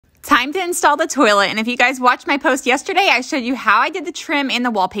time to install the toilet, and if you guys watched my post yesterday, I showed you how I did the trim and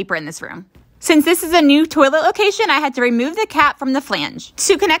the wallpaper in this room. Since this is a new toilet location, I had to remove the cap from the flange.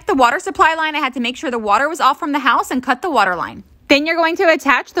 To connect the water supply line, I had to make sure the water was off from the house and cut the water line. Then you're going to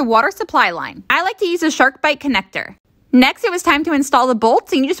attach the water supply line. I like to use a SharkBite connector. Next, it was time to install the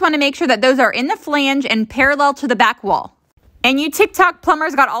bolts, and you just want to make sure that those are in the flange and parallel to the back wall. And you TikTok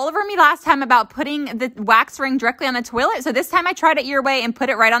plumbers got all over me last time about putting the wax ring directly on the toilet, so this time I tried it your way and put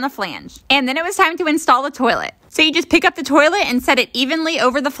it right on the flange. And then it was time to install the toilet. So you just pick up the toilet and set it evenly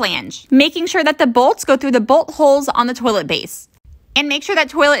over the flange, making sure that the bolts go through the bolt holes on the toilet base. And make sure that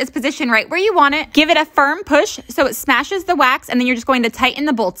toilet is positioned right where you want it. Give it a firm push so it smashes the wax, and then you're just going to tighten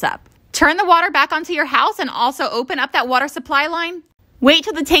the bolts up. Turn the water back onto your house and also open up that water supply line. Wait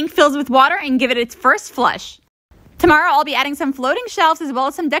till the tank fills with water and give it its first flush. Tomorrow I'll be adding some floating shelves as well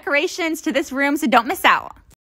as some decorations to this room, so don't miss out.